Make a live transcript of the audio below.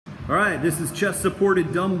All right, this is chest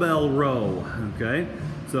supported dumbbell row, okay?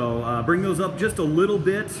 So bring those up just a little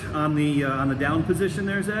bit on the down position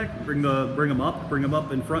there, Zach. Bring them up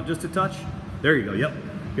in front just a touch. There you go, yep.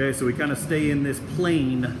 Okay, so we kind of stay in this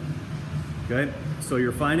plane, okay? So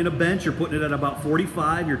you're finding a bench, you're putting it at about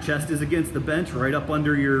 45, your chest is against the bench right up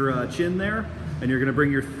under your chin there, and you're gonna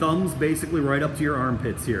bring your thumbs basically right up to your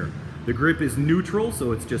armpits here. The grip is neutral,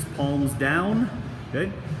 so it's just palms down, okay?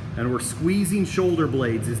 And we're squeezing shoulder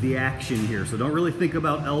blades is the action here. So don't really think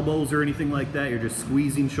about elbows or anything like that. You're just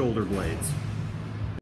squeezing shoulder blades.